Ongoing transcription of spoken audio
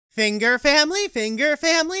Finger family, finger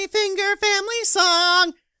family, finger family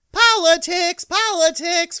song. Politics,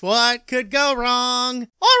 politics, what could go wrong?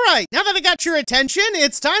 Alright, now that I got your attention,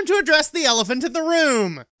 it's time to address the elephant in the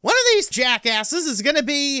room. One of these jackasses is gonna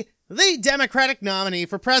be the Democratic nominee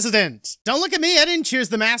for president. Don't look at me, I didn't choose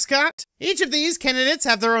the mascot. Each of these candidates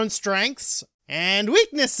have their own strengths and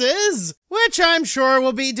weaknesses, which I'm sure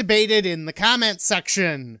will be debated in the comments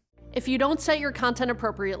section. If you don't set your content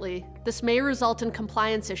appropriately, this may result in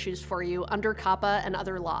compliance issues for you under COPPA and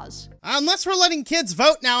other laws. Unless we're letting kids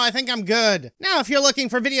vote now, I think I'm good. Now, if you're looking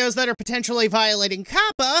for videos that are potentially violating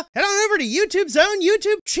COPPA, head on over to YouTube's own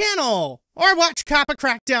YouTube channel, or watch COPPA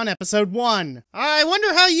Crackdown Episode 1. I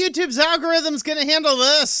wonder how YouTube's algorithm's gonna handle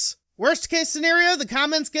this. Worst case scenario, the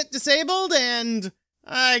comments get disabled, and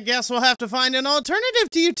I guess we'll have to find an alternative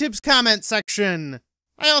to YouTube's comment section.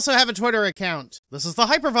 I also have a Twitter account. This is the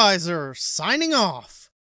Hypervisor, signing off.